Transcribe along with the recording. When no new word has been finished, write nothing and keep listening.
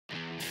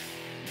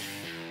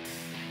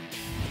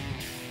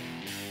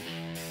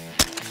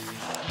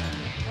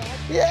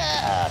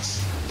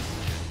Yes!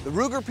 The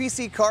Ruger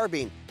PC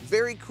Carbine,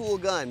 very cool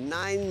gun,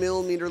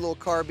 9mm little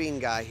carbine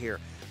guy here.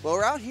 Well,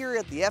 we're out here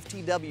at the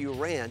FTW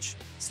Ranch,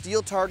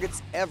 steel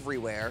targets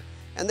everywhere,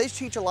 and they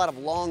teach a lot of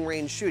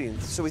long-range shooting.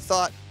 So we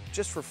thought,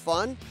 just for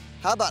fun,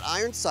 how about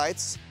iron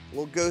sights, a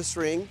little ghost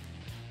ring,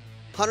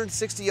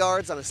 160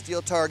 yards on a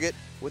steel target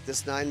with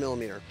this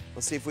 9mm.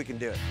 Let's see if we can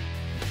do it.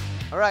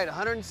 All right,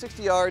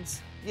 160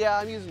 yards. Yeah,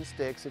 I'm using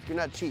sticks. If you're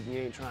not cheating, you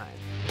ain't trying.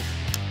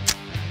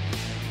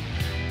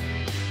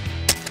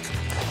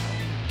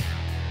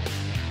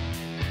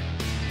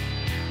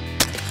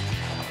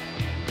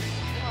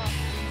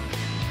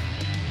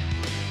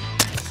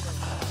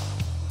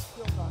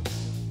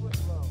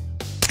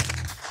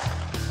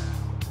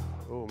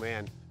 Oh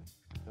man,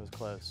 that was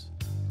close.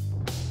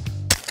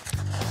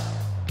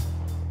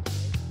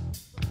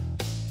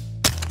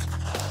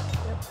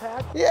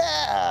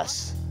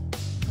 Yes!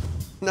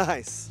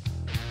 Nice.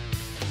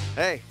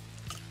 Hey,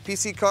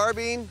 PC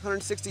Carbine,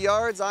 160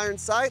 yards, iron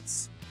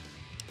sights.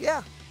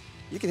 Yeah,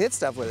 you can hit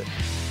stuff with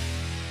it.